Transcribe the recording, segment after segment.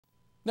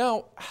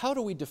Now, how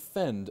do we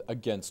defend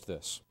against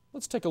this?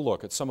 Let's take a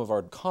look at some of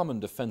our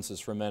common defenses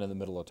for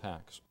man-in-the-middle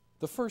attacks.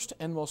 The first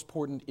and most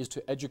important is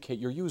to educate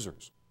your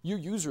users. Your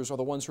users are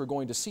the ones who are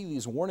going to see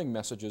these warning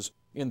messages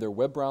in their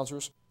web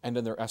browsers and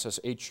in their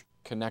SSH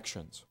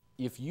connections.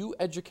 If you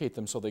educate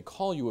them so they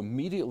call you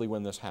immediately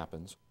when this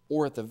happens,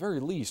 or at the very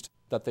least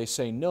that they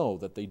say no,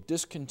 that they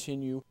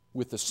discontinue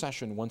with the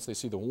session once they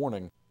see the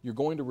warning, you're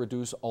going to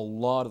reduce a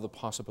lot of the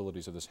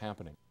possibilities of this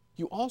happening.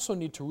 You also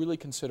need to really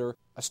consider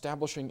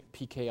establishing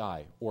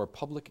PKI, or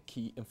public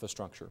key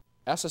infrastructure.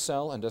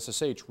 SSL and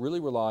SSH really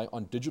rely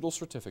on digital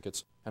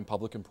certificates and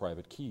public and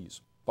private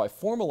keys. By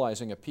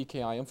formalizing a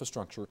PKI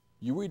infrastructure,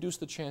 you reduce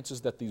the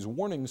chances that these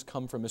warnings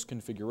come from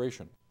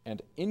misconfiguration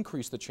and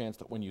increase the chance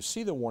that when you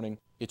see the warning,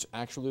 it's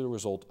actually the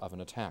result of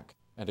an attack.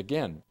 And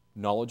again,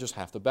 knowledge is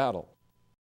half the battle.